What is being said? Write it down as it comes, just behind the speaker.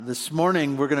This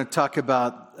morning, we're going to talk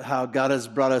about how God has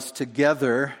brought us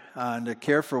together and to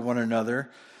care for one another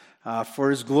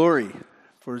for His glory.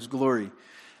 For His glory.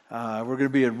 We're going to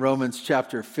be in Romans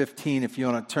chapter 15. If you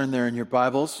want to turn there in your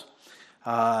Bibles,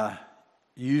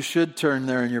 you should turn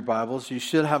there in your Bibles. You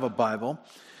should have a Bible.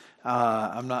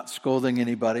 I'm not scolding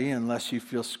anybody unless you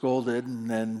feel scolded, and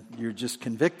then you're just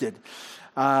convicted.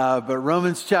 But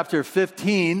Romans chapter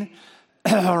 15.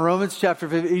 Romans chapter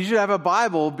 15. You should have a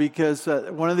Bible because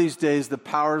one of these days the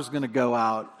power is going to go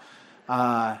out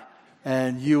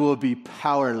and you will be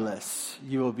powerless.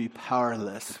 You will be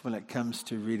powerless when it comes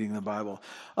to reading the Bible.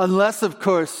 Unless, of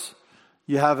course,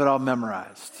 you have it all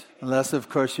memorized. And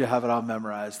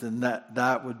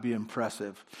that would be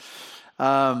impressive.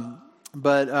 But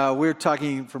we're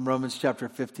talking from Romans chapter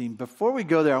 15. Before we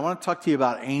go there, I want to talk to you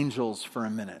about angels for a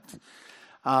minute.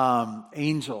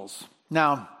 Angels.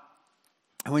 Now,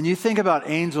 when you think about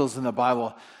angels in the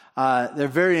Bible, they're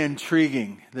very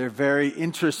intriguing. They're very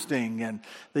interesting, and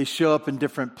they show up in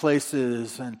different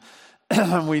places. And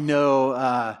we know,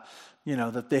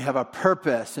 that they have a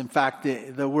purpose. In fact,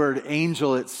 the word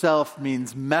angel itself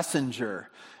means messenger.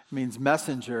 It means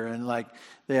messenger, and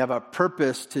they have a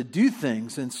purpose to do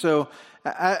things. And so,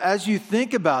 as you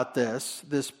think about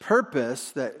this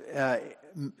purpose that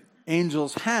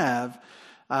angels have.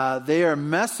 They are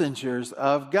messengers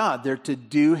of God. They're to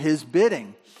do His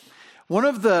bidding. One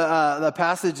of the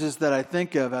passages that I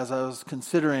think of as I was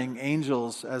considering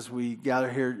angels as we gather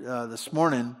here this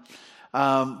morning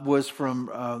was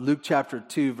from Luke chapter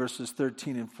 2, verses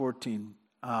 13 and 14.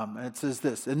 And it says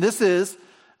this. And this is,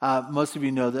 most of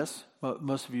you know this.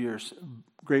 Most of you are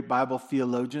great Bible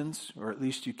theologians, or at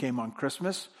least you came on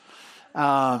Christmas.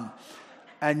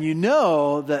 And you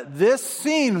know that this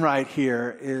scene right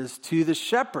here is to the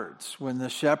shepherds, when the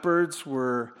shepherds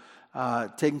were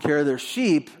taking care of their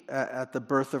sheep at the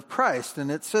birth of Christ.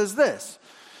 And it says this,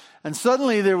 and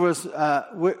suddenly there was,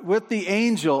 with the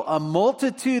angel, a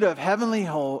multitude of heavenly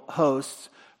hosts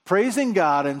praising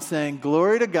God and saying,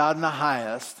 "Glory to God in the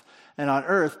highest, and on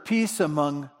earth peace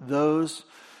among those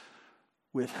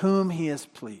with whom He is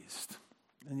pleased."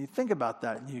 And you think about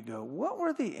that and you go, what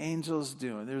were the angels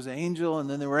doing? There was an angel, and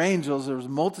then there were angels. There was a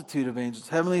multitude of angels,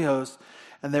 heavenly hosts,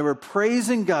 and they were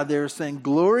praising God. They were saying,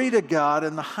 "Glory to God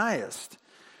in the highest."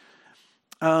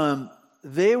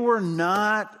 They were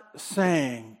not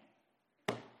saying,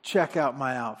 "Check out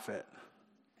my outfit."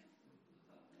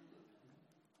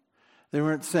 They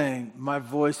weren't saying, "My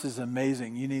voice is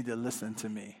amazing. You need to listen to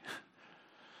me."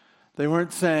 They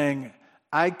weren't saying,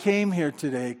 "I came here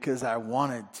today because I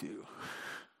wanted to."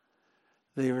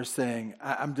 They were saying,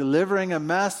 "I'm delivering a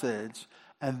message,"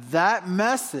 and that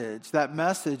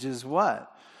message is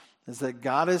what? Is that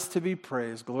God is to be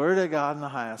praised, glory to God in the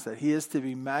highest, that He is to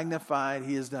be magnified.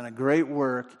 He has done a great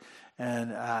work,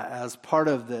 and as part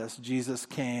of this, Jesus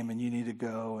came, and you need to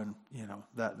go, and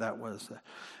that was it.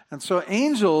 And so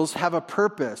angels have a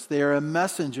purpose. They are a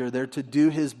messenger. They're to do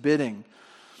His bidding.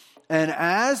 And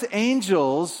as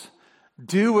angels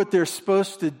do what they're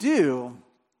supposed to do,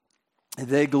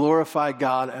 they glorify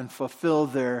God and fulfill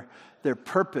their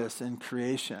purpose in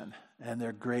creation. And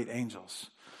they're great angels.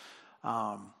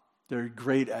 They're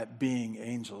great at being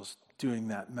angels, doing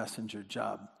that messenger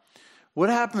job. What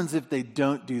happens if they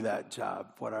don't do that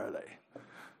job? What are they?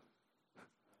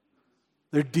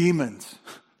 They're demons,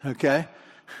 okay?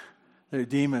 They're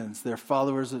demons. They're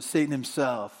followers of Satan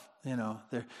himself.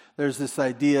 There's this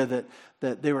idea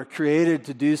that they were created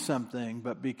to do something,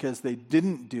 but because they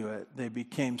didn't do it, they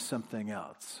became something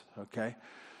else, okay?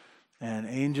 And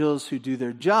angels who do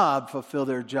their job fulfill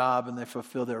their job, and they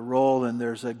fulfill their role, and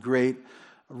there's a great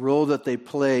role that they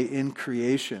play in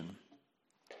creation.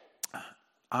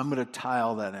 I'm going to tie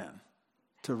all that in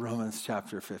to Romans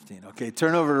chapter 15. Okay,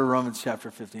 turn over to Romans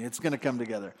chapter 15. It's going to come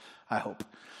together, I hope.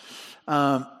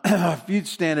 If you'd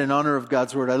stand in honor of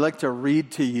God's word, I'd like to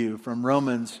read to you from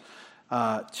Romans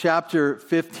chapter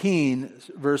 15,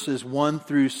 verses 1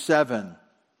 through 7.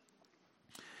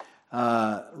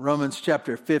 Romans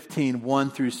chapter 15,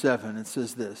 1 through 7. It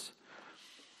says this.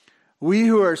 "We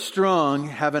who are strong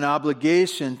have an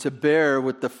obligation to bear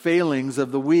with the failings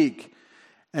of the weak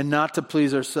and not to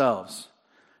please ourselves.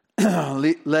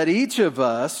 Let each of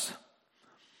us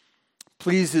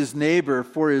please his neighbor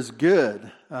for his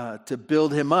good, to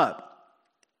build him up.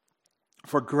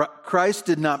 For Christ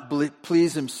did not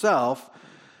please himself,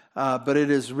 but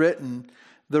it is written,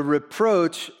 the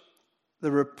reproach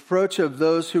of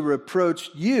those who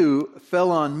reproached you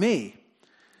fell on me.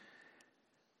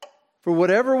 For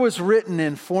whatever was written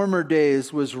in former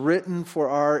days was written for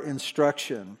our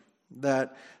instruction,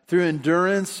 that through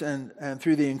endurance and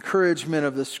through the encouragement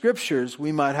of the Scriptures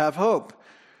we might have hope.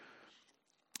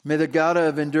 May the God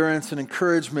of endurance and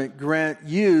encouragement grant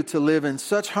you to live in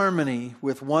such harmony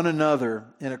with one another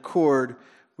in accord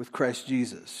with Christ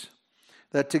Jesus,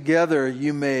 that together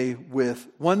you may, with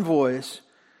one voice,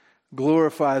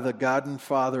 glorify the God and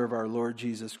Father of our Lord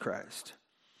Jesus Christ.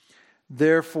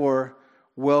 Therefore,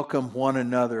 welcome one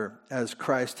another as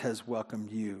Christ has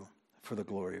welcomed you for the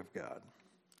glory of God.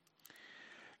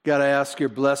 God, I ask your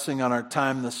blessing on our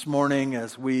time this morning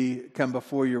as we come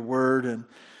before your word. And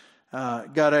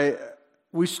God,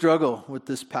 we struggle with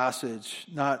this passage,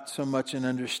 not so much in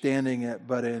understanding it,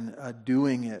 but in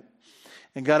doing it.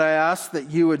 And God, I ask that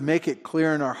you would make it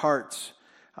clear in our hearts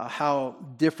how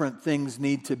different things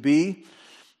need to be.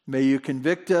 May you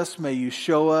convict us. May you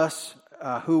show us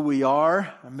who we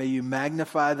are. And may you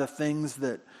magnify the things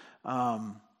that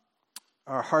are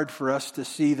hard for us to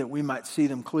see, that we might see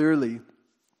them clearly,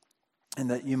 and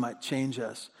that you might change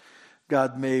us.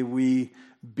 God, may we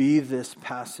be this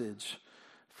passage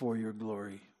for your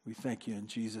glory. We thank you in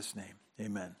Jesus' name.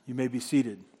 Amen. You may be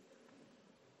seated.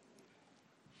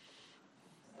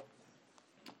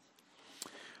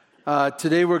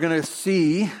 Today we're going to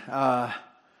see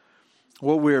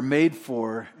what we're made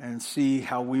for and see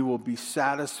how we will be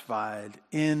satisfied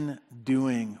in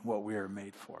doing what we are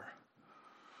made for.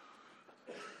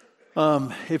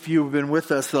 If you've been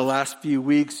with us the last few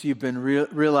weeks, you've been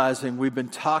realizing we've been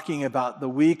talking about the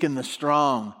weak and the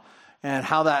strong and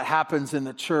how that happens in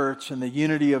the church and the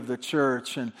unity of the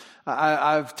church. And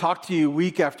I've talked to you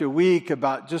week after week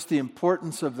about just the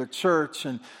importance of the church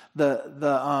and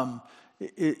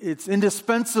it's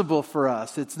indispensable for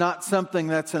us. It's not something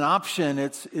that's an option.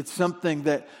 It's something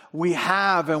that we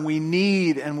have and we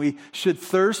need and we should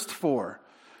thirst for.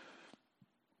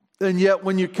 And yet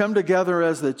when you come together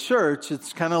as the church,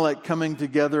 it's kind of like coming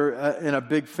together in a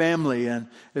big family. And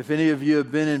if any of you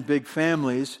have been in big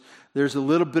families, there's a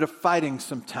little bit of fighting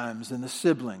sometimes in the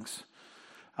siblings.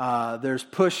 There's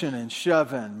pushing and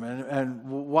shoving. And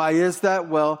why is that?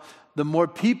 Well, the more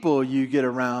people you get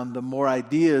around, the more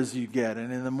ideas you get.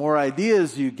 And in the more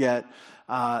ideas you get,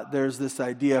 there's this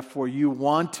idea for you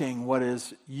wanting what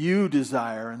is you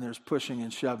desire. And there's pushing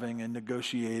and shoving and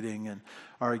negotiating and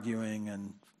arguing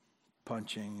and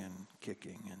punching and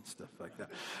kicking and stuff like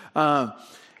that.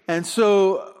 And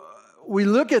so we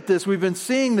look at this, we've been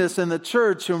seeing this in the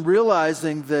church and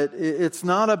realizing that it's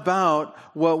not about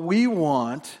what we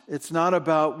want, it's not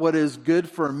about what is good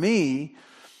for me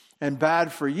and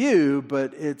bad for you,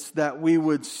 but it's that we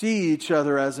would see each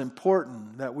other as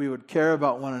important, that we would care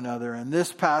about one another. And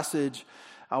this passage,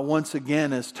 once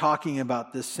again, is talking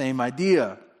about this same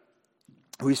idea.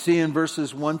 We see in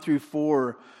verses 1 through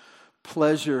 4,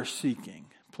 pleasure seeking.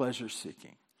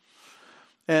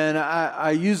 And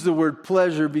I use the word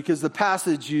pleasure because the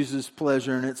passage uses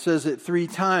pleasure, and it says it 3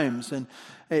 times. And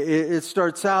it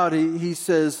starts out, he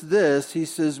says this, he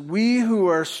says, we who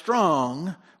are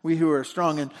strong.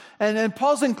 And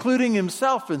Paul's including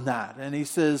himself in that. And he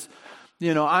says,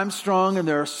 I'm strong, and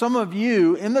there are some of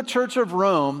you in the church of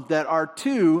Rome that are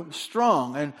too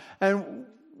strong. And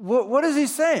what is he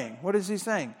saying?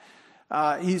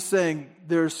 He's saying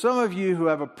there's some of you who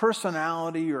have a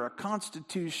personality or a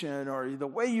constitution or the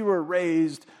way you were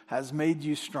raised has made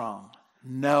you strong.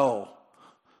 No.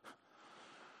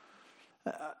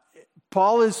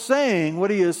 Paul is saying,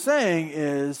 what he is saying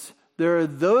is, there are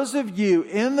those of you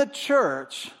in the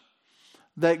church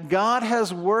that God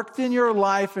has worked in your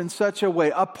life in such a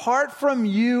way, apart from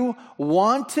you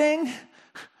wanting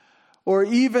or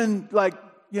even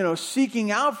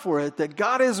seeking out for it, that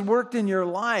God has worked in your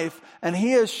life and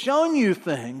He has shown you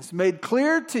things, made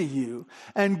clear to you,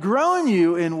 and grown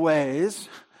you in ways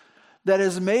that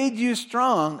has made you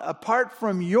strong. Apart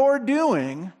from your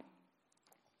doing,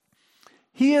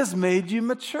 He has made you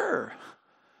mature.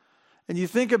 And you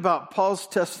think about Paul's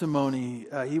testimony,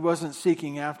 he wasn't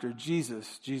seeking after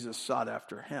Jesus. Jesus sought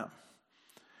after him.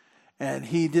 And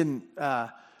he didn't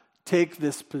take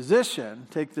this position,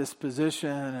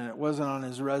 and it wasn't on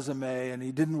his resume, and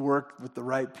he didn't work with the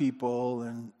right people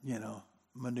and,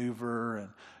 maneuver and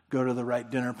go to the right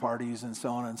dinner parties and so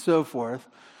on and so forth.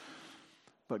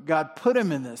 But God put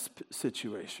him in this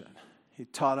situation. He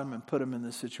taught him and put him in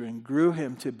this situation, grew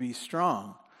him to be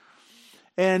strong.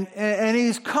 And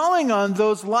he's calling on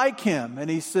those like him. And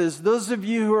he says, those of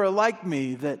you who are like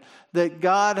me, that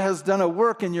God has done a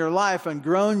work in your life and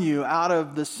grown you out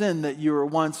of the sin that you were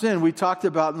once in. We talked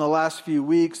about in the last few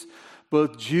weeks,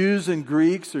 both Jews and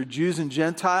Greeks, or Jews and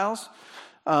Gentiles,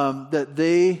 that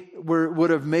they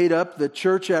would have made up the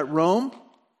church at Rome.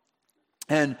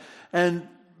 And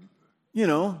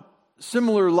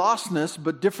similar lostness,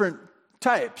 but different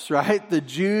types, right? The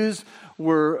Jews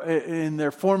were in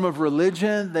their form of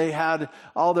religion. They had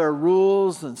all their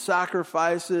rules and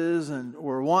sacrifices and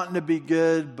were wanting to be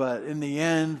good, but in the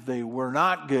end, they were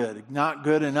not good not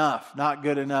good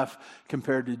enough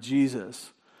compared to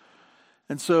Jesus.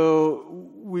 And so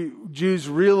Jews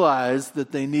realized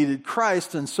that they needed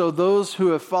Christ, and so those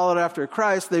who have followed after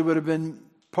Christ, they would have been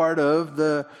part of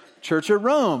the Church of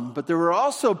Rome. But there were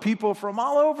also people from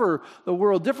all over the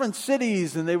world, different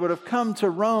cities, and they would have come to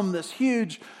Rome, this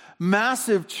huge,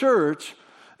 massive church,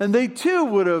 and they too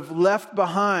would have left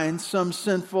behind some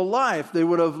sinful life. They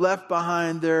would have left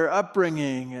behind their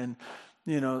upbringing and,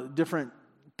 different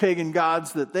pagan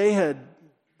gods that they had,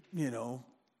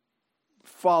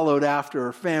 followed after,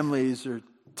 or families or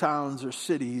towns or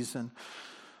cities, and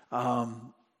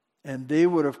they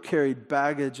would have carried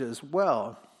baggage as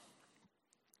well.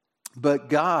 But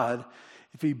God,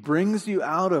 if He brings you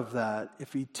out of that,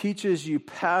 if He teaches you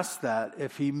past that,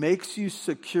 if He makes you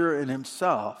secure in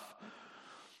Himself,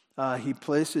 He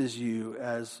places you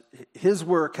as, His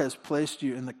work has placed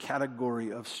you in the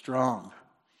category of strong.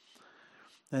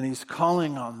 And He's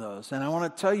calling on those. And I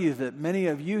want to tell you that many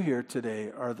of you here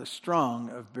today are the strong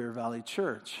of Bear Valley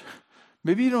Church.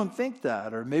 Maybe you don't think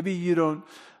that, or maybe you don't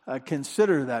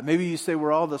consider that. Maybe you say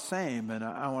we're all the same, and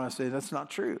I want to say that's not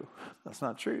true. That's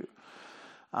not true.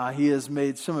 He has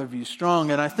made some of you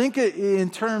strong. And I think in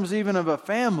terms even of a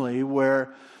family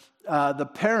where the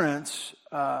parents,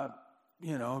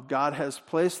 God has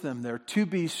placed them there to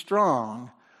be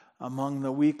strong among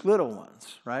the weak little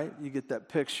ones, right? You get that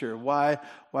picture. Why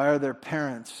are there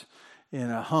parents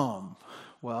in a home?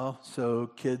 Well,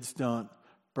 so kids don't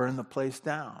burn the place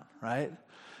down, right?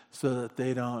 So that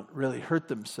they don't really hurt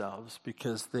themselves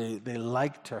because they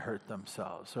like to hurt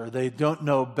themselves, or they don't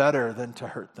know better than to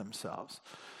hurt themselves.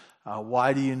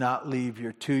 Why do you not leave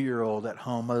your 2-year-old at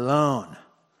home alone?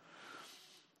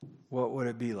 What would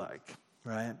it be like,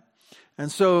 right?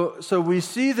 And so we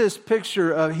see this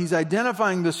picture of, he's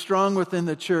identifying the strong within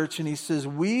the church, and he says,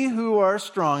 we who are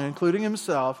strong, including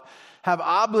himself, have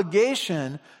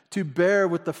obligation to bear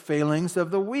with the failings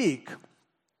of the weak.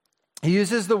 He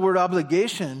uses the word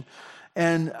obligation,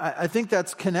 and I think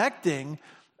that's connecting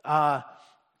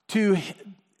to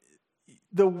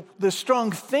the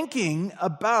strong thinking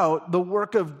about the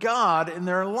work of God in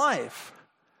their life,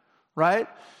 right?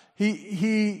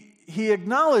 He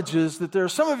acknowledges that there are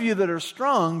some of you that are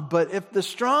strong, but if the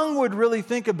strong would really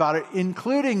think about it,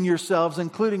 including yourselves,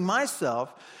 including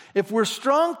myself, if we're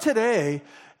strong today,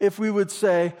 if we would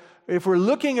say, if we're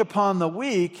looking upon the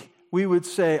weak, we would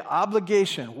say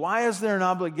obligation. Why is there an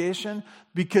obligation?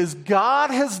 Because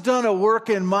God has done a work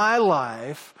in my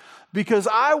life, because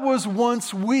I was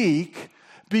once weak,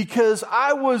 because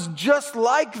I was just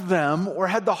like them or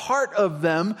had the heart of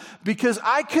them, because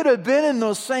I could have been in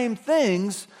those same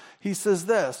things. He says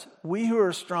this, we who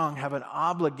are strong have an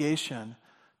obligation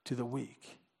to the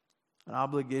weak, an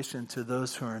obligation to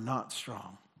those who are not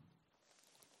strong.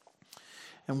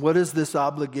 And what is this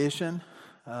obligation?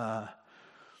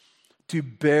 To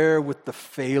bear with the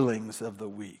failings of the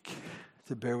weak.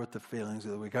 To bear with the failings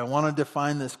of the weak. I want to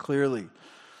define this clearly.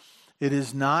 It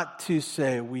is not to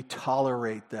say we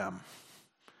tolerate them.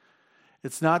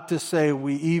 It's not to say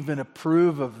we even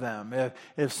approve of them.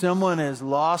 If someone is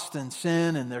lost in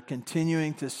sin and they're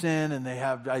continuing to sin and they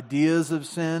have ideas of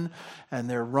sin and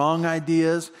they're wrong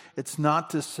ideas, it's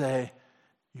not to say,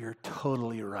 you're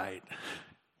totally right.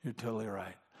 You're totally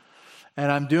right.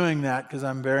 And I'm doing that because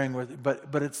I'm bearing with it.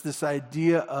 But it's this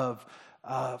idea of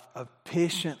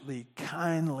patiently,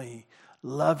 kindly,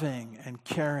 loving and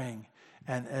caring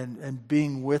and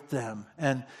being with them.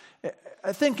 And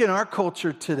I think in our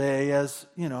culture today, as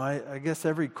you know, I guess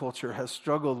every culture has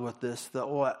struggled with this,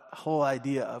 the whole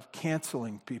idea of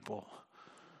canceling people.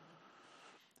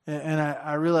 And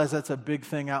I realize that's a big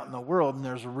thing out in the world, and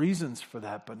there's reasons for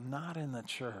that, but not in the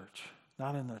church.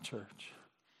 Not in the church.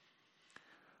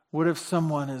 What if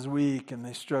someone is weak and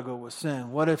they struggle with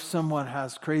sin? What if someone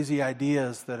has crazy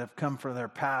ideas that have come from their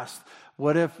past?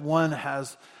 What if one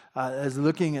is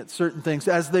looking at certain things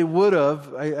as they would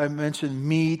have? I mentioned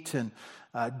meat and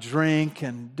drink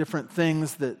and different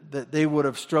things that they would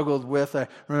have struggled with. I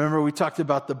remember we talked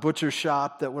about the butcher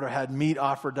shop that would have had meat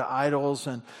offered to idols,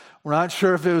 and we're not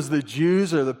sure if it was the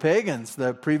Jews or the pagans.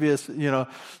 The previous,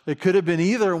 it could have been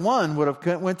either one would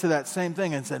have went to that same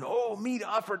thing and said, "Oh, meat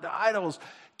offered to idols.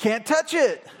 Can't touch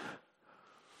it.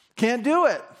 Can't do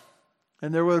it."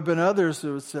 And there would have been others that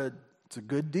would have said, "It's a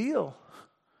good deal.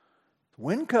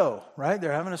 Winco, right?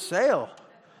 They're having a sale.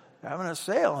 They're having a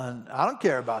sale, and I don't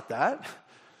care about that.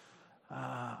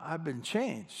 I've been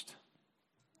changed."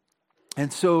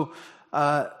 And so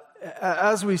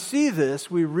as we see this,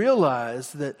 we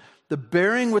realize that The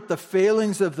bearing with the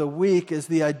failings of the weak is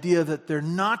the idea that they're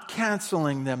not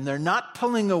canceling them. They're not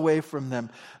pulling away from them.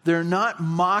 They're not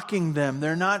mocking them.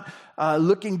 They're not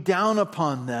looking down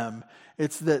upon them.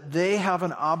 It's that they have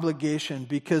an obligation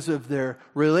because of their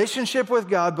relationship with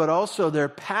God, but also their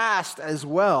past as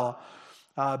well,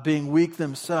 being weak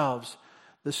themselves.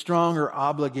 The strong are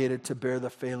obligated to bear the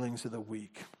failings of the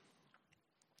weak.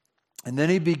 And then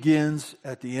he begins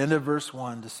at the end of verse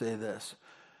 1 to say this,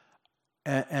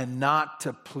 and not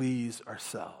to please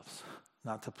ourselves.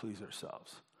 Not to please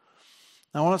ourselves.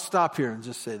 Now, I want to stop here and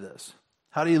just say this.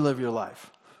 How do you live your life?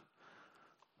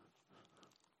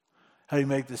 How do you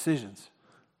make decisions?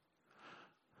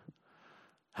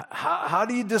 How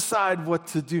do you decide what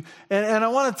to do? And I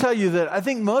want to tell you that I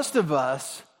think most of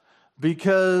us,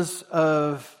 because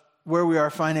of where we are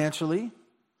financially,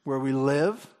 where we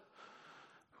live,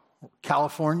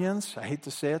 Californians, I hate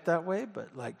to say it that way,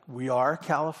 but like we are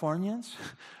Californians,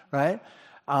 right?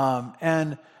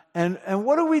 And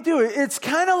what do? It's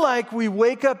kind of like we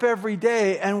wake up every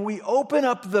day and we open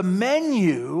up the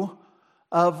menu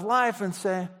of life and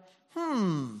say,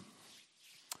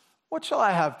 what shall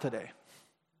I have today?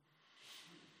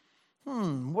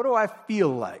 What do I feel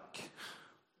like?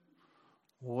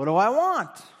 What do I want?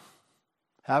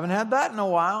 Haven't had that in a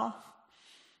while.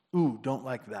 Ooh, don't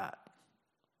like that.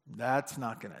 That's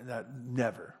not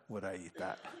never would I eat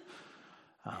that.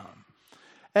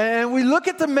 And we look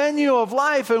at the menu of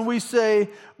life and we say,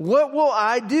 what will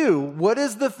I do? What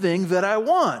is the thing that I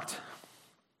want?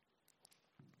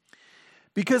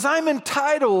 Because I'm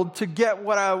entitled to get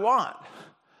what I want.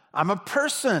 I'm a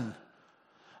person.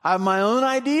 I have my own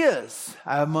ideas.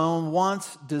 I have my own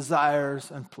wants, desires,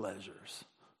 and pleasures.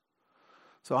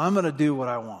 So I'm going to do what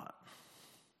I want.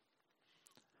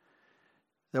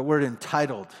 That word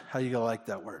entitled, how do you like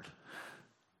that word?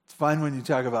 It's fine when you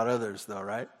talk about others though,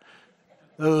 right?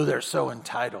 Oh, they're so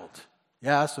entitled.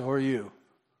 Yeah, so are you.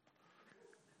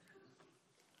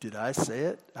 Did I say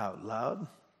it out loud?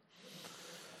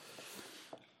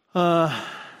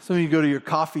 Some of you go to your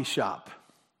coffee shop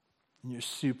and you're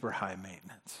super high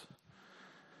maintenance.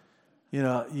 You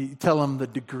know, you tell them the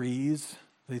degrees.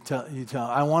 You tell them,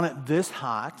 I want it this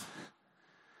hot.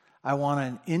 I want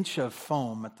an inch of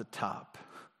foam at the top.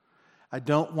 I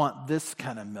don't want this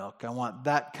kind of milk. I want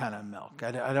that kind of milk.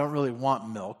 I don't really want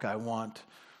milk. I want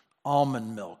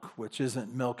almond milk, which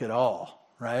isn't milk at all,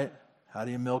 right? How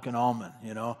do you milk an almond,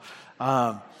 you know?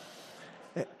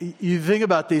 You think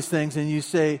about these things and you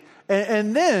say,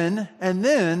 and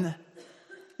then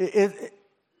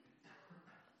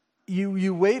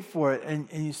you wait for it and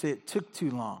you say, it took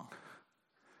too long.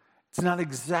 It's not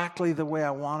exactly the way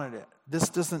I wanted it. This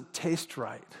doesn't taste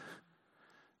right.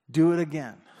 Do it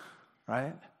again.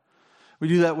 Right? We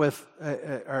do that with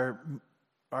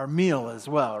our meal as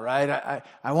well, right?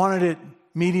 I wanted it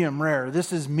medium rare.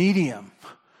 This is medium.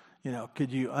 You know,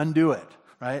 could you undo it,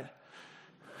 right?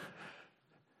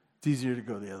 It's easier to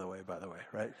go the other way, by the way,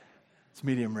 right? It's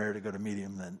medium rare to go to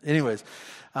medium then. Anyways,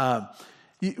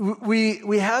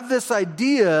 we have this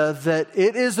idea that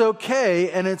it is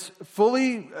okay and it's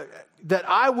fully... that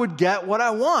I would get what I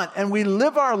want. And we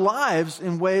live our lives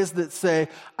in ways that say,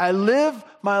 I live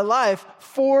my life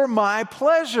for my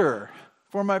pleasure,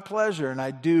 and I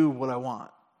do what I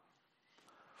want.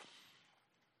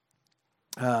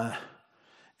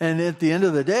 And at the end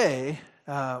of the day,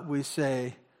 we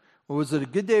say, well, was it a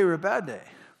good day or a bad day?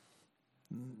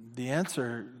 The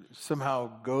answer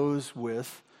somehow goes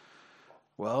with,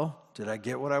 well, did I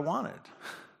get what I wanted?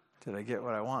 Did I get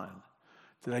what I wanted?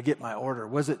 Did I get my order?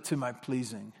 Was it to my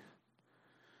pleasing?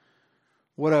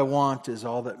 What I want is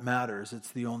all that matters.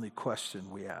 It's the only question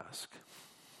we ask.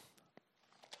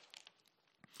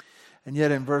 And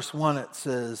yet in verse 1 it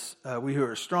says, we who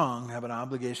are strong have an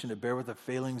obligation to bear with the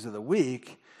failings of the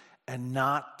weak and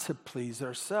not to please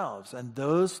ourselves. And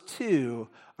those two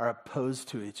are opposed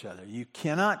to each other. You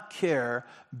cannot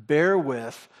bear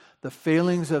with the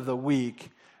failings of the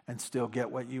weak and still get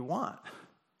what you want.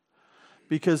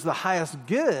 Because the highest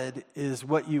good is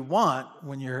what you want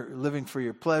when you're living for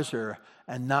your pleasure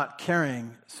and not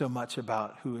caring so much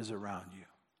about who is around you.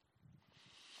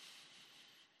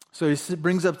 So he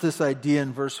brings up this idea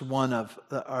in verse 1 of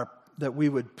that we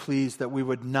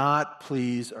would not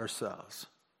please ourselves.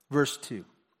 Verse 2.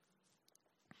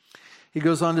 He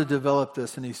goes on to develop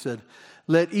this and he said,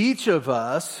 let each of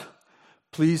us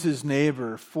please his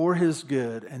neighbor for his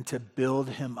good and to build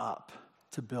him up.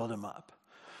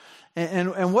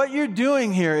 And what you're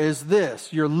doing here is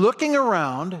this. You're looking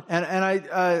around, and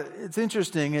it's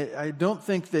interesting. I don't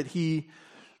think that he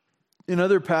In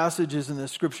other passages in the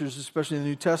scriptures, especially in the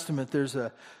New Testament, there's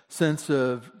a sense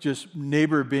of just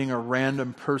neighbor being a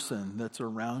random person that's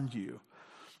around you.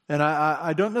 And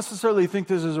I don't necessarily think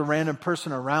this is a random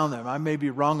person around them. I may be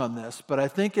wrong on this, but I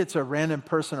think it's a random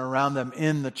person around them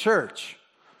in the church.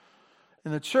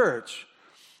 In the church.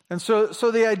 And so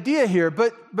the idea here,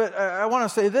 but I want to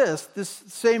say this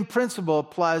same principle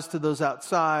applies to those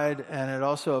outside, and it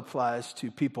also applies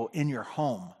to people in your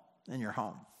home. In your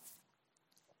home.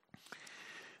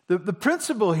 The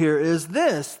principle here is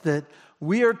this, that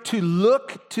we are to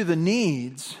look to the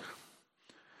needs.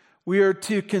 We are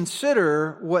to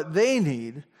consider what they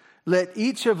need. Let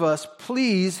each of us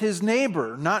please his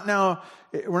neighbor.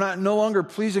 We're no longer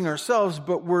pleasing ourselves,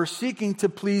 but we're seeking to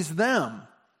please them.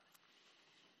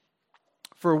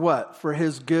 For what? For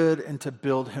his good and to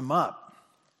build him up.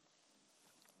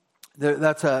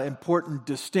 That's an important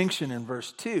distinction in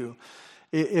verse 2.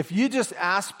 If you just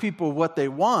ask people what they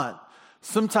want,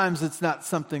 sometimes it's not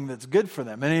something that's good for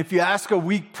them. And if you ask a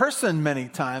weak person many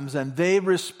times and they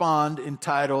respond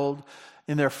entitled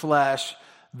in their flesh,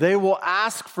 they will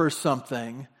ask for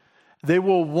something. They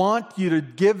will want you to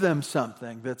give them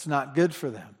something that's not good for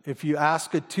them. If you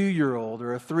ask a 2-year-old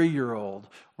or a 3-year-old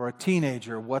or a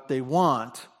teenager what they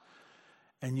want,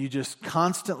 and you just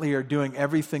constantly are doing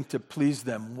everything to please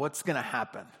them, what's going to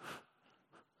happen?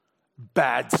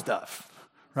 Bad stuff,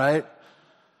 right?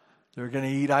 They're going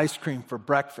to eat ice cream for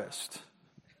breakfast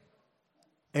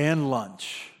and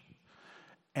lunch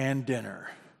and dinner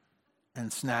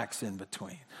and snacks in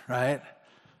between, right?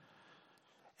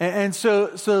 And so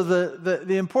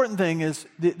the important thing is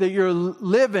that you're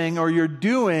living or you're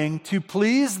doing to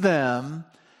please them,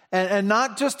 and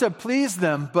not just to please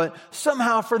them, but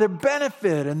somehow for their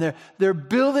benefit, and they're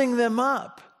building them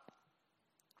up.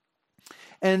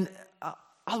 And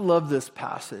I love this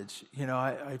passage. You know,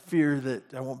 I fear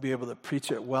that I won't be able to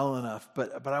preach it well enough,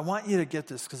 but I want you to get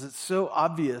this because it's so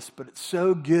obvious, but it's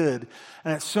so good,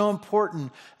 and it's so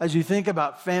important as you think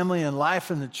about family and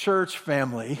life in the church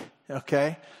family,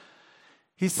 okay?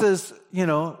 He says, you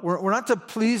know, we're not to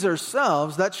please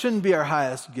ourselves. That shouldn't be our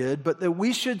highest good, but that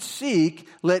we should seek,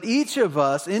 let each of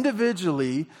us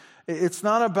individually, it's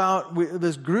not about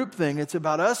this group thing, it's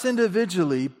about us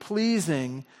individually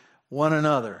pleasing one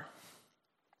another.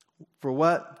 For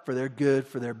what? For their good,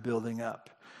 for their building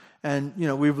up. And, you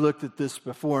know, we've looked at this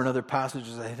before in other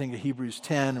passages, I think of Hebrews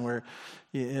 10, where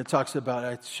it talks about,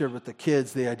 I shared with the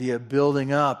kids, the idea of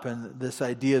building up and this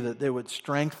idea that they would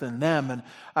strengthen them. And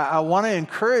I want to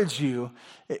encourage you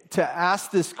to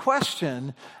ask this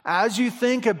question as you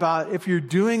think about if you're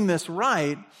doing this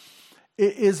right.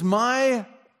 Is my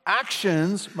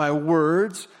actions, my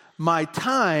words, my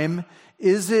time,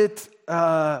 is it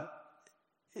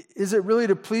really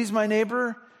to please my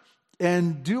neighbor?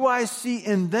 And do I see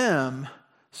in them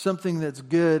something that's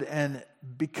good? And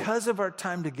because of our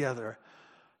time together,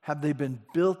 have they been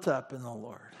built up in the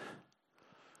Lord?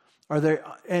 Are they?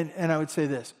 And I would say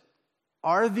this: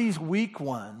 are these weak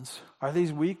ones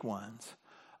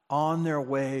on their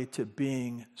way to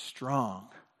being strong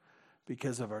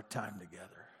because of our time together?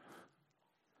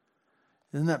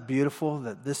 Isn't that beautiful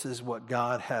that this is what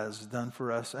God has done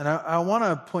for us? And I want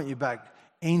to point you back.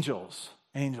 Angels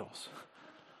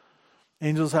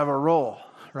have a role,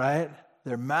 right?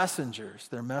 They're messengers.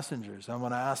 I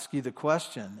want to ask you the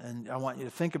question, and I want you to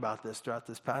think about this throughout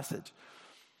this passage.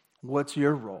 What's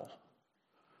your role?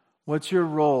 What's your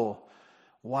role?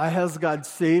 Why has God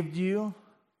saved you?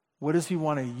 What does he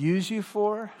want to use you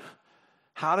for?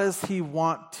 How does he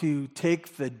want to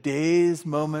take the days,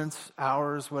 moments,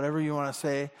 hours, whatever you want to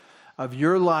say, of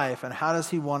your life, and how does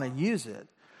he want to use it?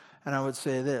 And I would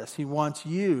say this: he wants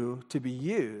you to be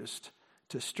used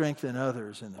to strengthen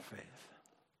others in the faith.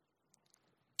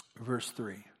 Verse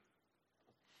 3.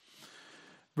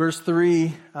 Verse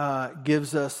 3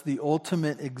 gives us the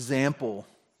ultimate example.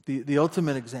 The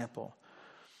ultimate example.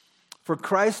 For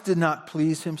Christ did not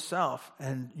please himself.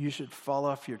 And you should fall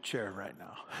off your chair right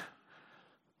now.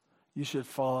 You should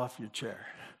fall off your chair.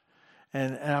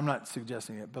 And I'm not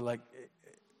suggesting it, but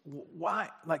why?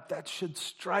 That should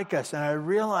strike us. And I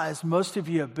realize most of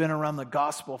you have been around the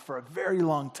gospel for a very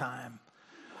long time.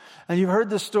 And you've heard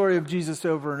the story of Jesus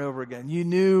over and over again. You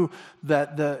knew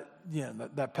that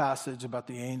that passage about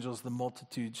the angels, the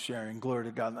multitude sharing glory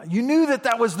to God. You knew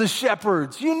that was the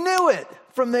shepherds. You knew it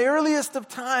from the earliest of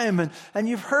time. And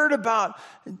you've heard about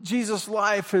Jesus'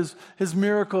 life, his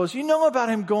miracles. You know about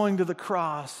him going to the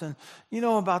cross. And you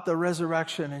know about the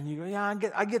resurrection. And you go, yeah,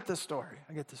 I get the story.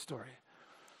 I get the story.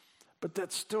 But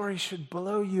that story should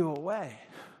blow you away.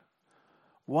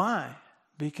 Why?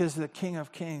 Because the King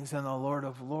of Kings and the Lord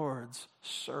of Lords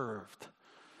served.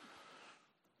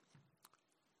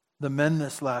 the men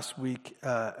this last week,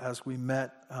 as we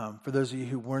met, for those of you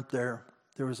who weren't there,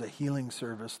 there was a healing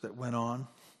service that went on.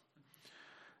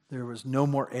 There was no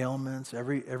more ailments.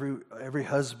 Every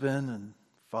husband and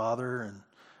father and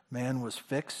man was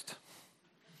fixed.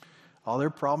 All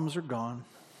their problems are gone.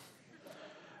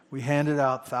 We handed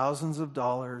out thousands of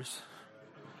dollars,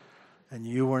 and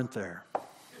you weren't there.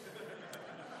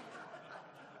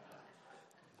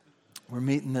 We're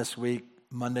meeting this week,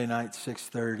 Monday night,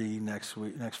 6:30,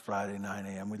 next Friday, 9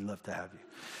 a.m. We'd love to have you.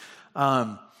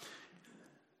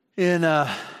 In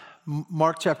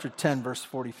Mark chapter 10, verse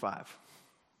 45.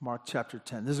 Mark chapter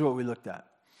 10. This is what we looked at.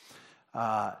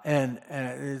 And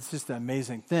it's just an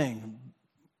amazing thing.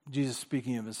 Jesus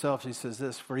speaking of himself, he says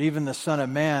this, "For even the Son of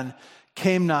Man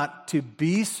came not to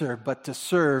be served, but to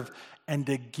serve and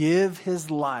to give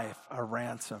his life a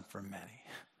ransom for many."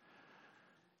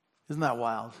 Isn't that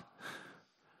wild?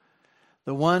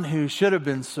 The one who should have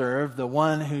been served, the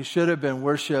one who should have been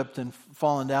worshiped and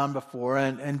fallen down before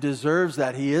and deserves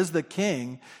that. He is the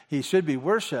king. He should be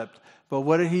worshiped. But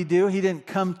what did he do? He didn't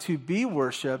come to be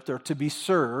worshiped or to be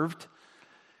served.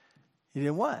 He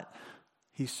did what?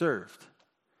 He served.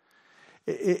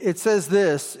 It says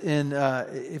this in,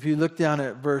 if you look down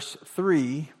at verse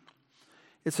 3,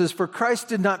 it says, "For Christ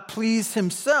did not please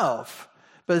himself,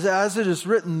 but as it is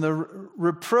written, the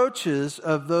reproaches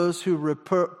of those who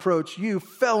reproach you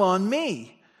fell on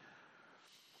me."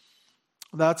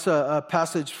 That's a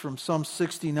passage from Psalm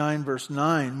 69, verse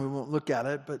 9. We won't look at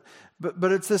it,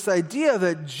 but it's this idea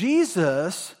that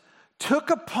Jesus took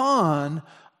upon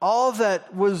all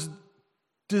that was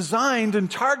designed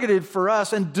and targeted for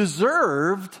us and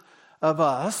deserved of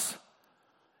us.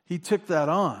 He took that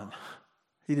on.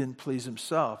 He didn't please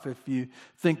himself. If you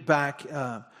think back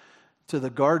to the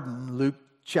garden, Luke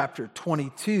chapter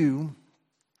 22,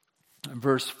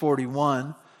 verse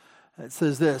 41, it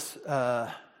says this, and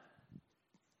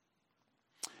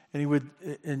he would,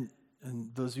 and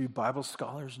those of you Bible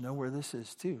scholars know where this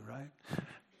is too, right?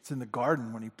 It's in the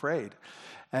garden when he prayed.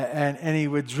 And he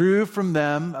withdrew from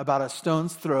them about a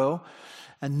stone's throw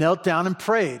and knelt down and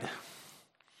prayed.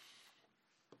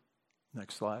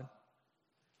 Next slide.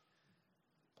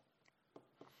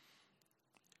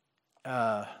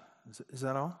 Is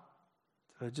that all?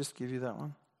 Did I just give you that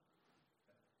one?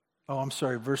 Oh, I'm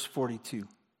sorry, verse 42.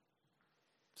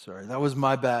 Sorry, that was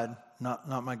my bad. Not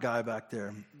my guy back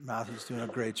there. Matthew's doing a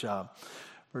great job.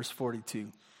 Verse 42.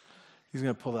 He's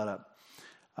going to pull that up.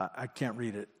 I can't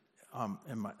read it.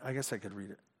 I guess I could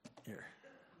read it here.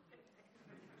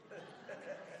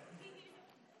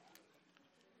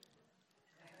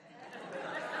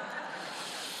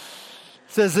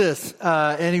 It says this,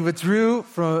 and he withdrew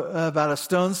from about a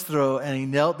stone's throw, and he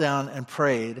knelt down and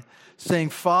prayed, saying,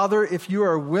 "Father, if you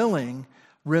are willing,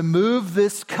 remove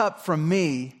this cup from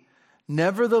me.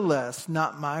 Nevertheless,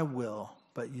 not my will,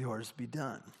 but yours be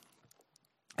done."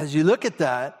 As you look at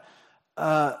that,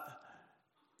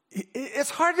 it's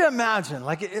hard to imagine.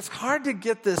 Like, it's hard to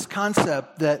get this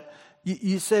concept that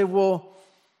you say, well,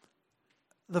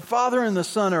 the Father and the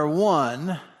Son are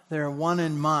one. They're one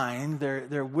in mind.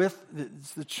 They're with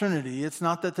the Trinity. It's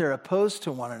not that they're opposed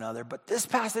to one another. But this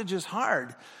passage is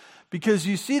hard because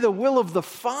you see the will of the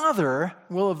Father,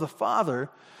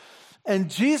 and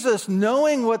Jesus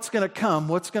knowing what's going to come.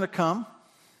 What's going to come?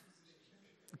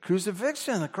 The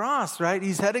crucifixion, the cross, right?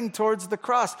 He's heading towards the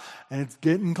cross, and it's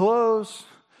getting close.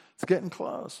 It's getting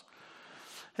close.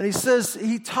 And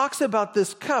he talks about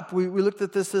this cup. We looked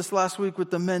at this last week with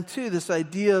the men too, this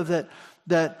idea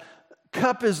that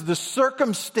cup is the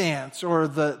circumstance or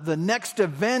the next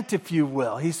event, if you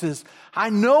will. He says, I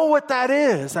know what that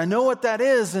is.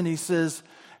 And he says,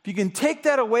 if you can take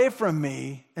that away from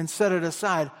me and set it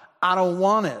aside, I don't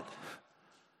want it.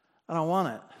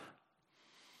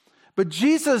 But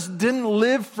Jesus didn't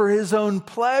live for his own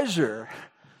pleasure.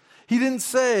 He didn't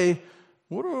say,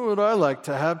 what would I like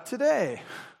to have today?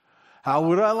 How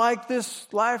would I like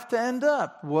this life to end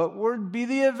up? What would be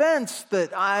the events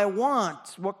that I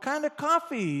want? What kind of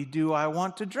coffee do I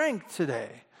want to drink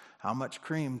today? How much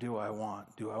cream do I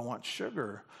want? Do I want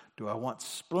sugar? Do I want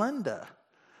Splenda,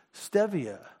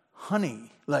 stevia,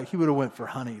 honey? Like, he would have went for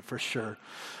honey for sure.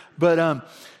 But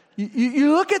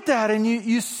you look at that and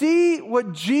you see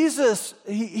what Jesus,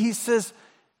 he says,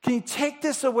 can you take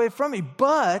this away from me?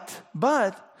 But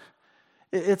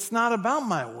it's not about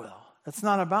my will. It's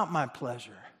not about my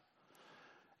pleasure.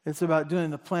 It's about doing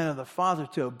the plan of the Father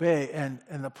to obey. And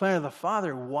the plan of the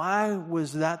Father, why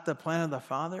was that the plan of the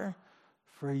Father?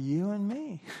 For you and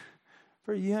me.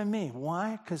 For you and me.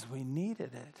 Why? Because we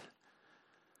needed it.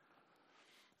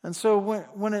 And so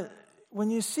when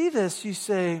you see this, you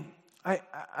say,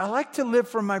 I like to live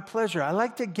for my pleasure. I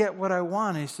like to get what I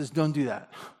want. And he says, don't do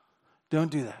that.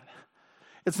 Don't do that.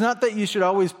 It's not that you should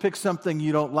always pick something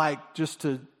you don't like just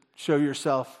to show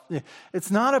yourself. It's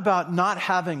not about not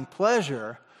having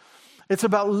pleasure. It's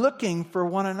about looking for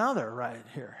one another right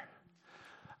here.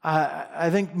 I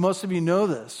think most of you know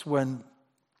this. When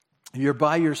you're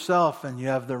by yourself and you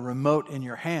have the remote in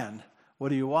your hand, what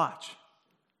do you watch?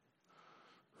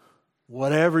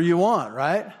 Whatever you want,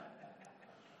 right?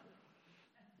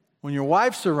 When your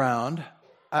wife's around,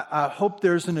 I hope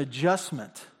there's an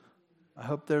adjustment. I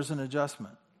hope there's an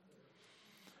adjustment.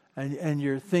 And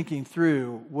you're thinking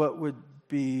through what would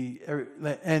be,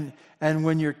 and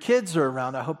when your kids are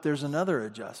around, I hope there's another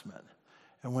adjustment.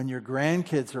 And when your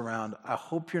grandkids are around, I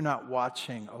hope you're not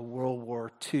watching a World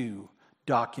War II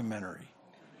documentary.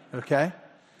 Okay?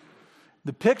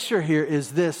 The picture here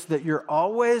is this, that you're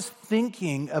always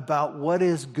thinking about what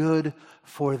is good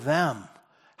for them.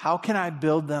 How can I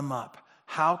build them up?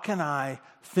 How can I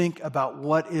think about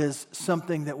what is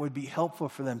something that would be helpful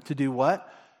for them to do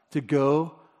what? To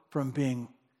go from being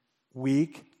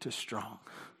weak to strong.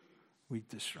 Weak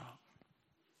to strong.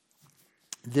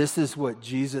 This is what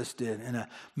Jesus did in a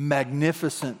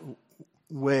magnificent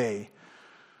way.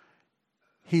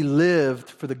 He lived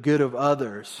for the good of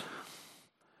others,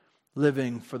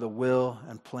 living for the will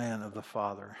and plan of the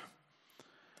Father.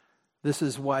 This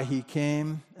is why he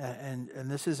came,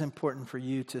 and this is important for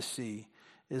you to see,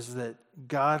 is that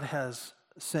God has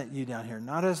sent you down here,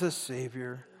 not as a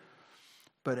savior,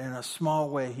 but in a small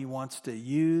way, he wants to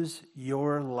use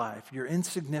your life, your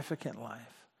insignificant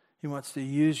life. He wants to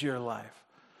use your life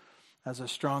as a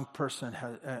strong person,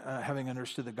 having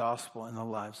understood the gospel in the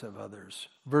lives of others.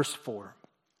 Verse 4.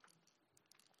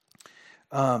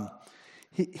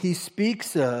 He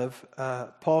speaks of,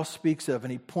 Paul speaks of,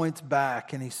 and he points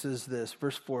back and he says this,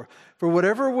 verse 4, "For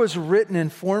whatever was written in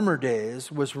former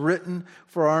days was written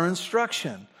for our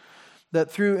instruction, that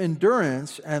through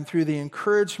endurance and through the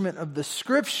encouragement of the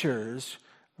Scriptures,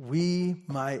 we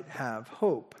might have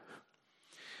hope."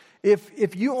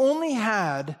 If you only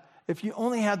had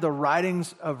the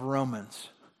writings of Romans,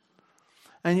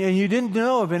 and you didn't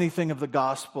know of anything of the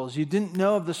Gospels, you didn't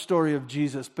know of the story of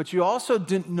Jesus, but you also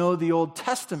didn't know the Old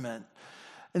Testament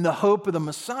and the hope of the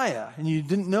Messiah, and you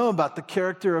didn't know about the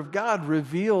character of God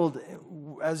revealed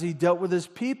as he dealt with his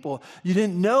people. You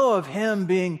didn't know of him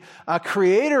being a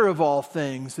creator of all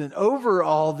things and over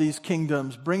all these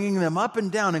kingdoms, bringing them up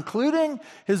and down, including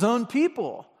his own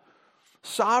people,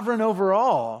 sovereign over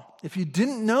all. If you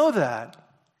didn't know that,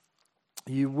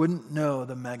 you wouldn't know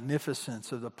the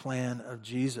magnificence of the plan of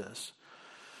Jesus.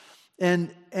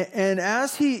 And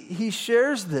as he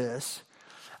shares this,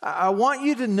 I want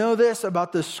you to know this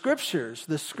about the Scriptures.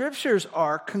 The Scriptures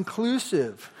are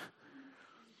conclusive.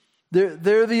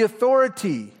 They're the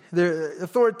authority. They're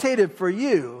authoritative for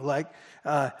you. Like,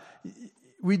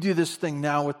 we do this thing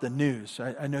now with the news.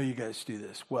 I know you guys do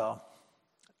this. Well,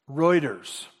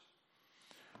 Reuters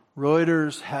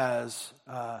has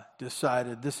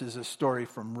decided, this is a story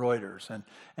from Reuters.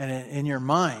 And in your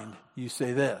mind, you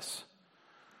say this: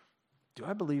 do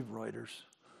I believe Reuters?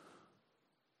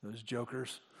 Those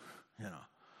jokers,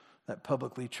 that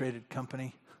publicly traded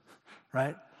company,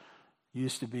 right?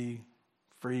 Used to be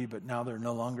free, but now they're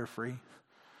no longer free.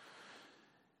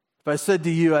 If I said to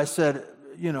you,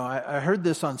 I heard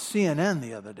this on CNN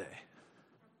the other day.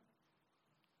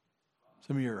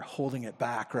 Some of you are holding it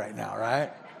back right now,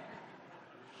 right?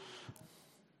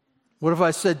 What if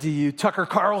I said to you, Tucker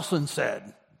Carlson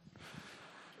said?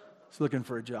 He's looking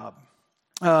for a job.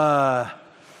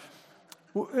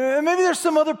 Maybe there's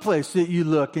some other place that you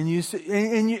look and you see,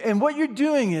 and what you're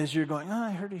doing is you're going,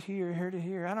 I heard it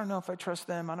here. I don't know if I trust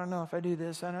them. I don't know if I do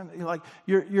this.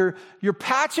 You're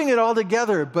patching it all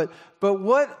together. But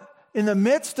what, in the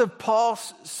midst of Paul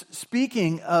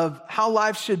speaking of how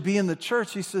life should be in the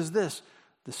church, he says this: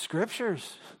 the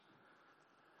Scriptures.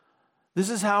 This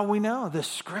is how we know, the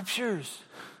Scriptures.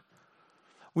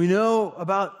 We know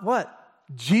about what?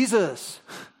 Jesus,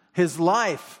 his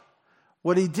life,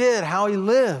 what he did, how he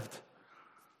lived.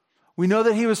 We know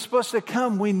that he was supposed to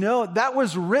come. We know that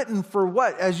was written for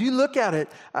what? As you look at it,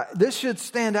 this should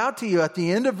stand out to you. At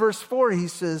the end of verse 4, he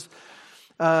says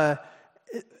that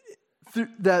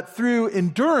through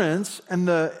endurance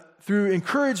and through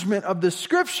encouragement of the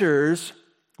Scriptures,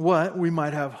 what? We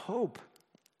might have hope.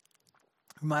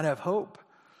 We might have hope.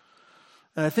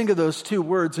 And I think of those two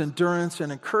words, endurance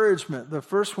and encouragement. The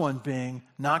first one being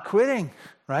not quitting,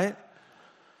 right?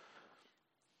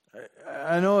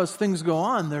 I know as things go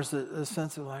on, there's a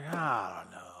sense of like, I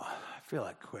don't know, I feel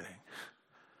like quitting.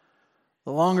 The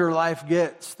The longer life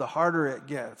gets, the harder it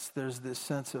gets. There's this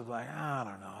sense of like, I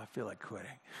don't know, I feel like quitting.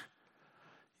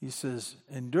 He says,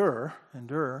 endure,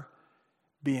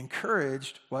 be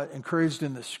encouraged. What? Encouraged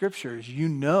in the scriptures. You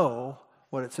know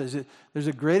what it says. There's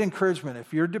a great encouragement.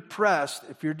 If you're depressed,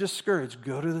 if you're discouraged,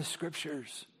 go to the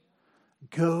scriptures.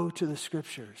 Go to the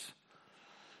scriptures.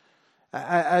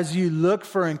 As you look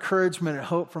for encouragement and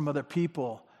hope from other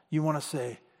people, you want to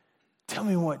say, tell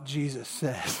me what Jesus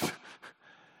says.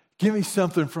 Give me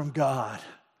something from God.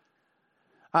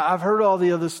 I've heard all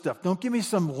the other stuff. Don't give me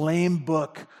some lame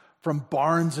book from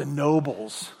Barnes and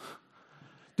Nobles.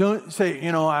 Don't say,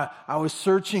 I was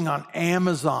searching on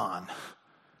Amazon.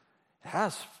 It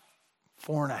has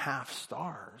 4.5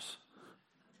 stars.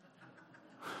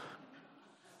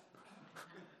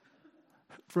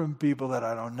 From people that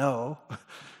I don't know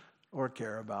or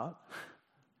care about.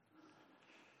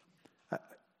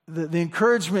 The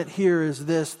encouragement here is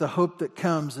this: the hope that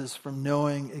comes is from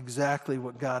knowing exactly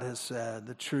what God has said,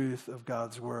 the truth of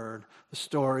God's word, the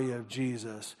story of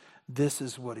Jesus. This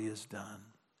is what he has done.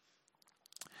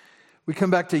 We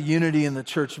come back to unity in the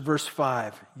church, verse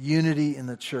 5. Unity in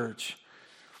the church.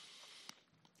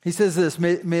 He says this,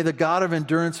 may the God of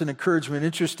endurance and encouragement,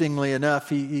 interestingly enough,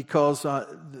 he calls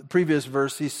the previous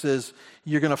verse, he says,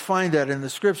 you're going to find that in the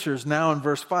scriptures. Now in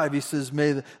verse 5, he says,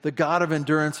 may the God of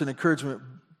endurance and encouragement,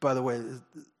 by the way,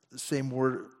 the same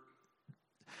word.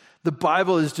 The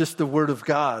Bible is just the word of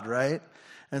God, right?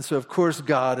 And so, of course,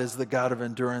 God is the God of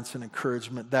endurance and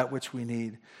encouragement, that which we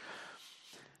need.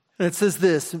 And it says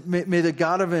this, may the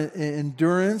God of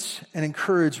endurance and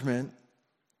encouragement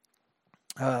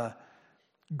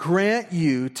grant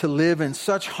you to live in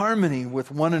such harmony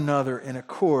with one another in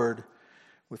accord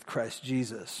with Christ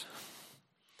Jesus.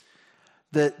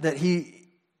 That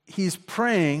he's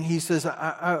praying, he says,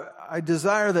 I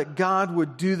desire that God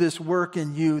would do this work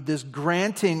in you, this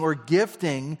granting or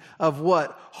gifting of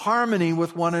what? Harmony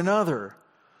with one another.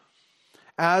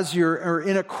 As you're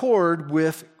in accord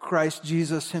with Christ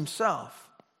Jesus himself.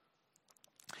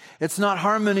 It's not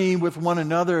harmony with one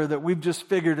another that we've just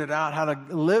figured it out how to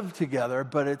live together,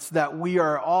 but it's that we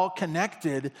are all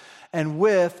connected and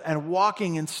with and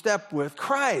walking in step with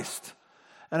Christ.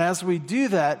 And as we do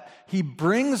that, he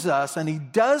brings us and he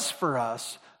does for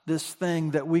us this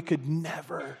thing that we could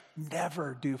never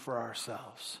do for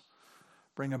ourselves.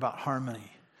 Bring about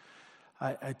harmony.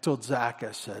 I told Zach,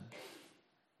 I said,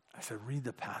 read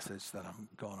the passage that I'm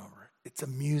going over. It's a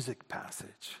music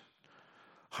passage.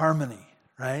 Harmony.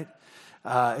 Right?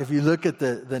 If you look at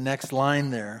the next line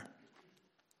there,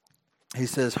 he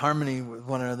says, harmony with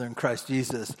one another in Christ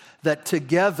Jesus, that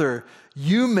together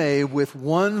you may with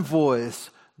one voice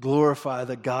glorify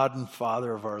the God and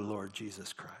Father of our Lord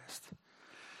Jesus Christ.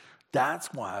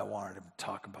 That's why I wanted to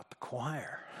talk about the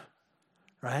choir.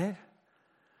 Right?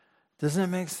 Doesn't it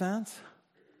make sense?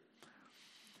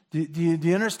 Do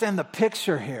you understand the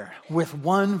picture here? With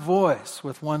one voice.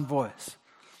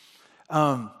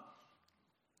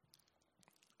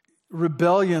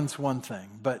 Rebellion's one thing,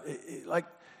 but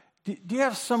do you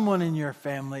have someone in your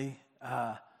family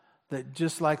that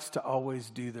just likes to always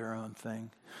do their own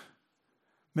thing?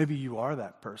 Maybe you are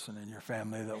that person in your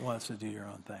family that wants to do your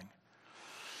own thing.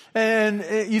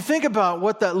 And you think about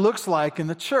what that looks like in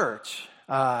the church.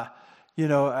 I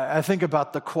think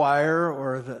about the choir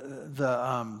or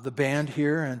the band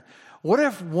here. And what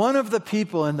if one of the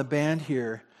people in the band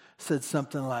here said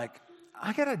something like,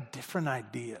 I got a different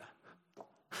idea.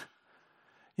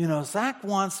 Zach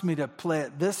wants me to play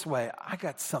it this way. I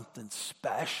got something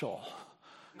special.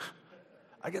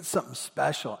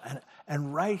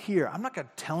 And right here, I'm not going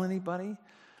to tell anybody,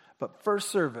 but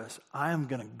first service, I am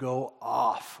going to go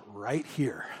off right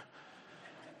here.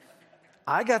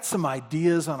 I got some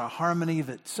ideas on a harmony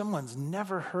that someone's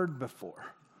never heard before.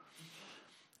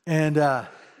 And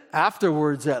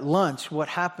afterwards at lunch, what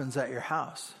happens at your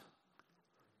house?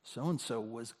 So-and-so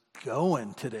was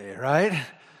going today, right?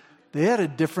 They had a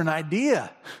different idea.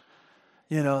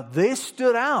 They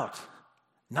stood out.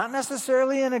 Not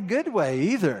necessarily in a good way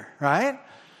either, right?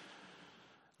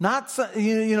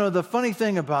 The funny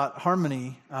thing about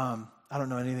harmony, I don't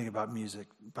know anything about music.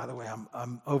 By the way,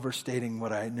 I'm overstating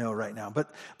what I know right now.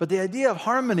 But the idea of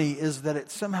harmony is that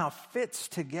it somehow fits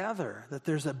together, that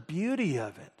there's a beauty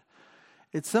of it.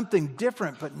 It's something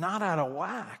different, but not out of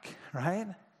whack, right?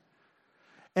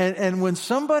 And when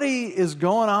somebody is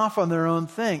going off on their own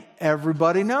thing,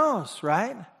 everybody knows,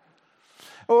 right?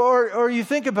 Or you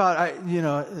think about,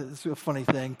 it's a funny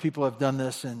thing. People have done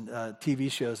this in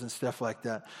TV shows and stuff like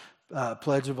that.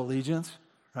 Pledge of Allegiance,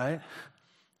 right?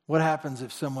 What happens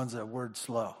if someone's a word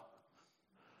slow?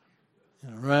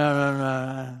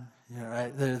 You know,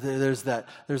 right? There's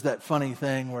that funny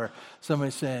thing where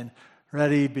somebody's saying,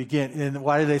 ready, begin. And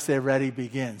why do they say ready,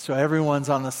 begin? So everyone's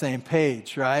on the same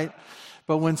page, right?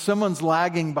 But when someone's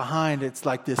lagging behind, it's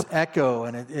like this echo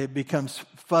and it becomes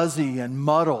fuzzy and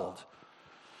muddled.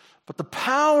 But the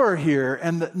power here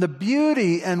and the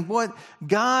beauty and what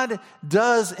God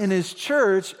does in His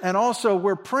church, and also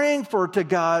we're praying for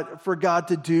God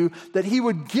to do, that He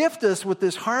would gift us with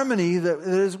this harmony that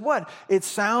is what? It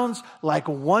sounds like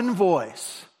one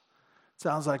voice. It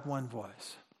sounds like one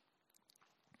voice.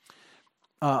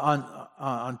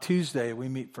 On Tuesday, we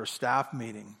meet for staff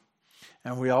meeting,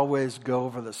 and we always go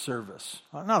over the service.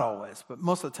 Well, not always, but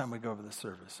most of the time we go over the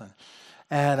service.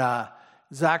 And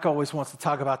Zach always wants to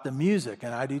talk about the music,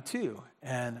 and I do too.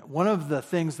 And one of the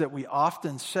things that we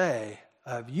often say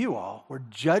of you all,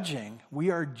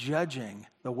 we are judging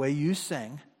the way you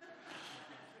sing.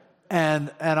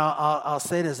 And I'll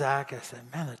say to Zach, I said,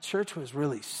 man, the church was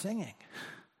really singing.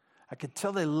 I could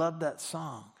tell they loved that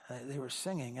song. They were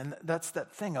singing. And that's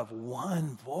that thing of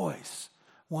one voice.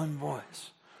 One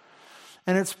voice.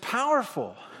 And it's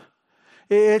powerful.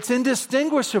 It's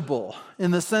indistinguishable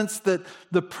in the sense that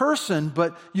the person,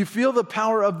 but you feel the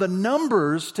power of the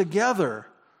numbers together.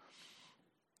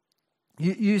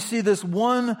 You see this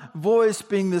one voice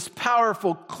being this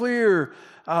powerful, clear,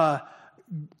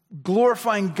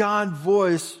 glorifying God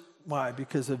voice. Why?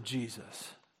 Because of Jesus.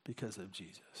 Because of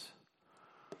Jesus.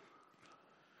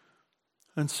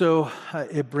 And so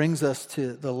it brings us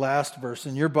to the last verse.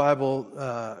 In your Bible,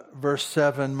 verse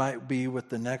 7 might be with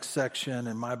the next section.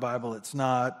 In my Bible, it's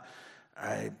not.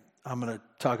 I'm going to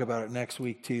talk about it next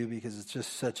week too, because it's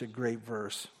just such a great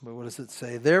verse. But what does it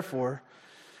say? Therefore,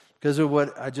 because of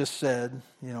what I just said,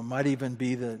 might even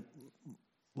be the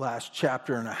last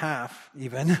chapter and a half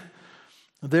even.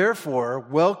 Therefore,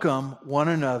 welcome one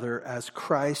another as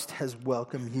Christ has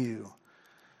welcomed you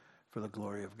for the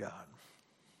glory of God.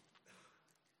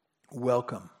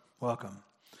 Welcome.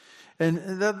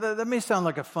 And that may sound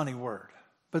like a funny word,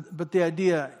 but the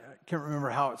idea, I can't remember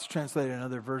how it's translated in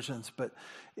other versions, but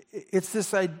it's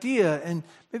this idea, and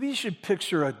maybe you should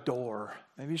picture a door.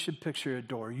 Maybe you should picture a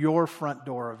door, your front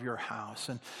door of your house.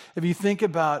 And if you think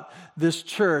about this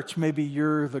church, maybe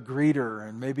you're the greeter,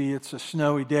 and maybe it's a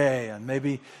snowy day, and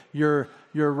maybe you're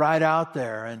right out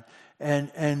there.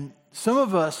 And some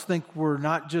of us think we're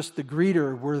not just the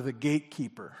greeter, we're the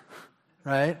gatekeeper,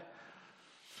 right?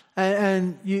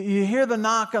 And you hear the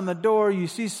knock on the door, you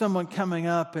see someone coming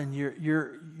up, and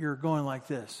you're going like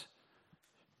this.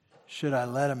 Should I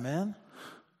let him in?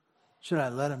 Should I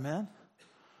let him in?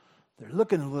 They're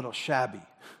looking a little shabby.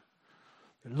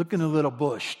 They're looking a little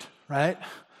bushed, right?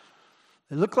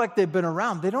 They look like they've been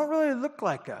around. They don't really look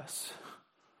like us.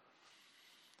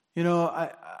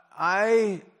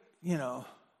 I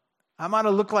might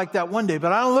have looked like that one day,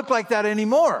 but I don't look like that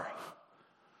anymore.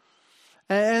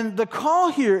 And the call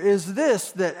here is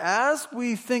this, that as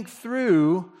we think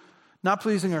through not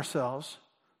pleasing ourselves,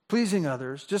 pleasing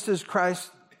others, just as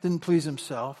Christ didn't please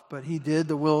himself, but he did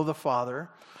the will of the Father.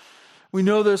 We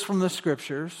know this from the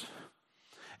scriptures.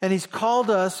 And he's called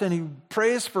us and he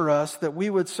prays for us that we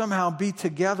would somehow be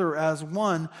together as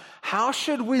one. How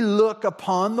should we look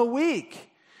upon the weak?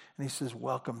 And he says,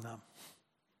 welcome them.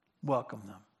 Welcome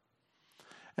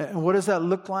them. And what does that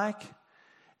look like?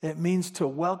 It means to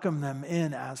welcome them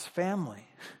in as family.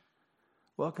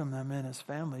 Welcome them in as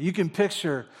family. You can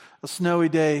picture a snowy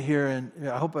day here, and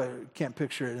I hope I can't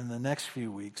picture it in the next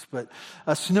few weeks, but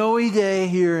a snowy day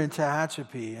here in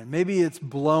Tehachapi, and maybe it's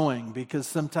blowing because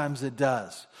sometimes it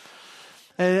does.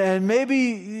 And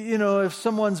maybe, if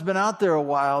someone's been out there a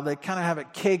while, they kind of have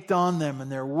it caked on them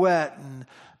and they're wet, and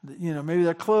maybe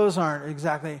their clothes aren't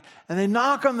exactly, and they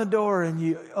knock on the door and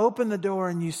you open the door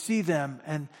and you see them,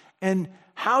 and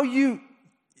how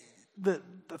the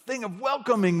thing of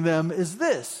welcoming them is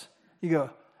this. You go,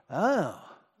 oh,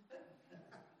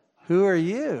 who are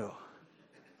you?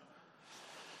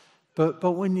 But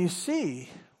when you see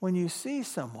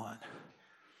someone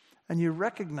and you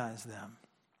recognize them,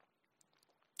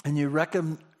 and you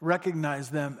recognize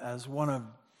them as one of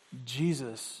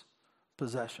Jesus'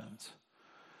 possessions,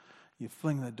 you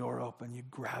fling the door open, you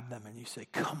grab them, and you say,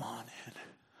 come on in.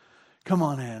 Come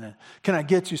on in, and can I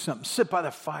get you something? Sit by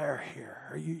the fire here.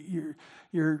 Or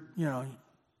you're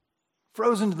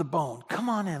frozen to the bone. Come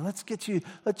on in. Let's get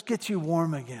you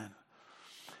warm again.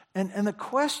 And the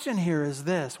question here is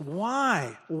this: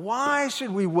 why? Why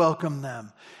should we welcome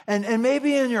them? And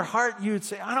maybe in your heart you would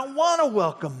say, I don't want to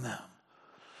welcome them.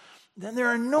 Then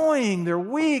they're annoying, they're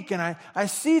weak, and I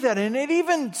see that, and it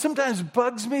even sometimes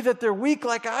bugs me that they're weak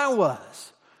like I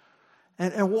was.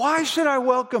 And why should I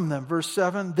welcome them? Verse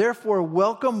 7, therefore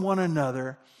welcome one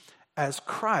another as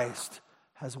Christ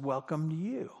has welcomed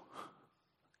you.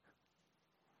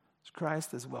 As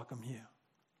Christ has welcomed you.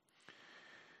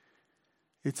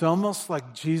 It's almost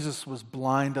like Jesus was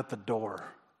blind at the door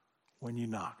when you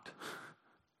knocked,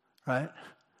 right?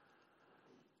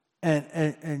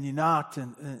 And you knocked,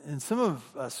 and some of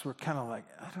us were kind of like,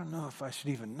 I don't know if I should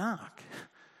even knock,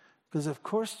 because of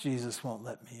course Jesus won't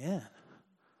let me in.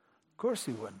 Of course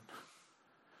he wouldn't.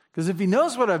 Because if he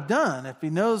knows what I've done, if he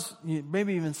knows,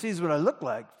 maybe even sees what I look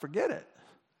like, forget it.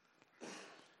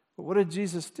 But what did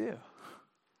Jesus do?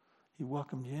 He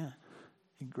welcomed you in.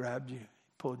 He grabbed you. He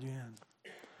pulled you in.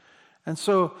 And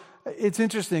so it's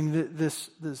interesting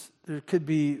that there could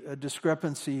be a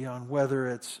discrepancy on whether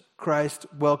it's Christ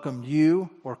welcomed you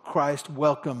or Christ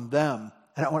welcomed them.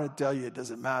 And I want to tell you it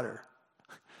doesn't matter.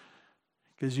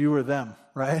 Because you were them,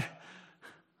 right?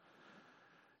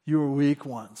 You were weak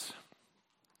ones.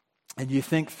 And you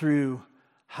think through,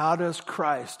 how does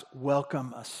Christ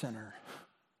welcome a sinner?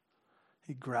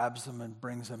 He grabs them and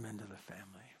brings them into the family.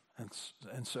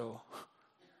 And so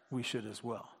we should as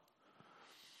well.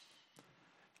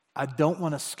 I don't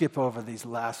want to skip over these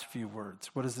last few words.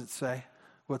 What does it say?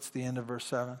 What's the end of verse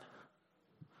 7?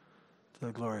 To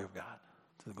the glory of God.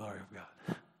 To the glory of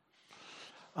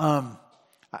God.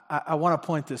 I want to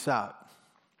point this out.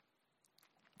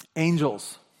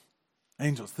 Angels.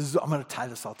 I'm going to tie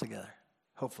this all together,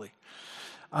 hopefully.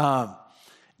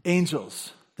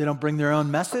 Angels. They don't bring their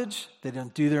own message. They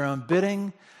don't do their own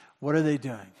bidding. What are they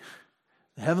doing?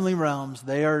 The heavenly realms,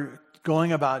 they are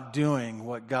going about doing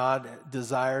what God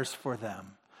desires for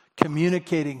them,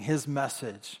 communicating his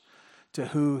message to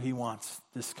who he wants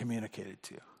this communicated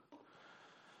to.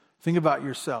 Think about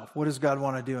yourself. What does God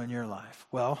want to do in your life?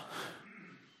 Well,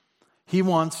 he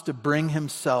wants to bring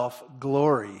himself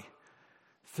glory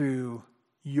through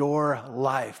your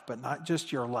life, but not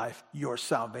just your life, your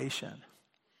salvation.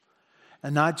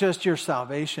 And not just your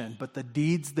salvation, but the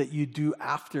deeds that you do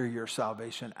after your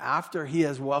salvation. After he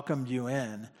has welcomed you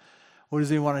in, what does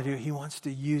he want to do? He wants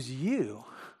to use you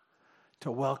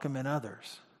to welcome in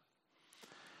others.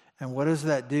 And what does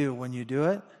that do when you do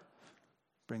it? It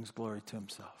brings glory to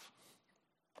himself.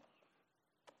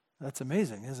 That's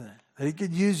amazing, isn't it? That he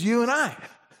could use you and I.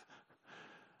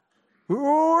 We're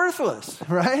worthless,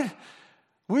 right?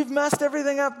 We've messed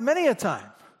everything up many a time.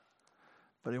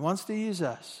 But he wants to use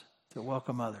us to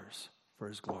welcome others for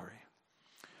his glory.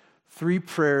 3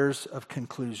 prayers of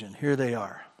conclusion. Here they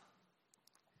are.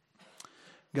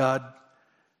 God,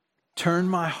 turn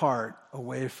my heart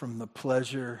away from the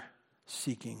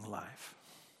pleasure-seeking life.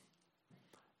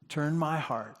 Turn my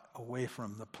heart away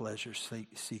from the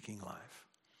pleasure-seeking life.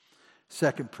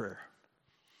 2nd prayer.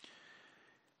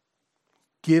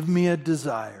 Give me a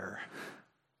desire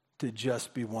to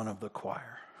just be one of the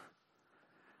choir.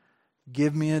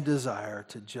 Give me a desire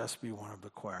to just be one of the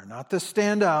choir. Not to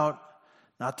stand out,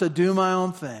 not to do my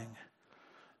own thing,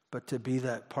 but to be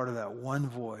that part of that one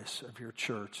voice of your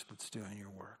church that's doing your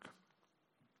work.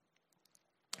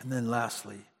 And then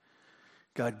lastly,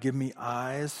 God, give me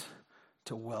eyes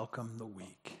to welcome the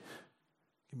weak.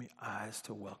 Give me eyes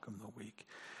to welcome the weak.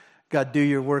 God, do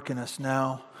your work in us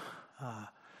now.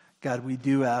 God, we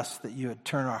do ask that you would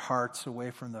turn our hearts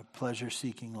away from the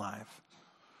pleasure-seeking life.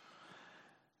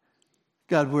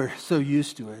 God, we're so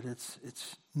used to it.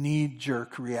 It's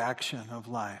knee-jerk reaction of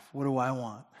life. What do I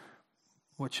want?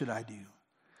 What should I do?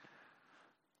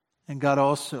 And God,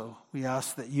 also, we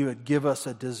ask that you would give us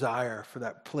a desire for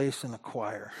that place in the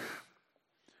choir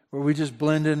where we just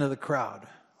blend into the crowd.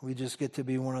 We just get to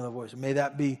be one of the voices. May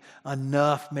that be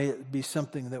enough. May it be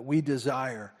something that we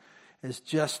desire, is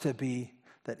just to be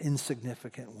that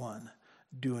insignificant one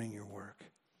doing your work.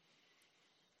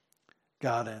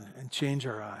 God, and change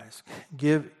our eyes.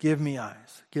 Give me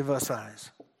eyes. Give us eyes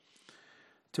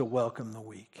to welcome the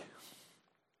weak.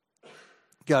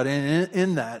 God,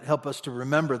 in that, help us to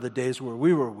remember the days where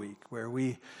we were weak, where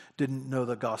we didn't know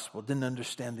the gospel, didn't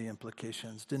understand the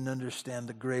implications, didn't understand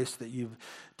the grace that you've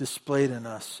displayed in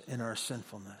us in our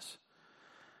sinfulness.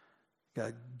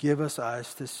 God, give us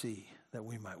eyes to see that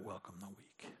we might welcome the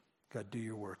weak. God, do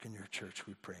your work in your church,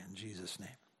 we pray in Jesus' name.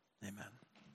 Amen.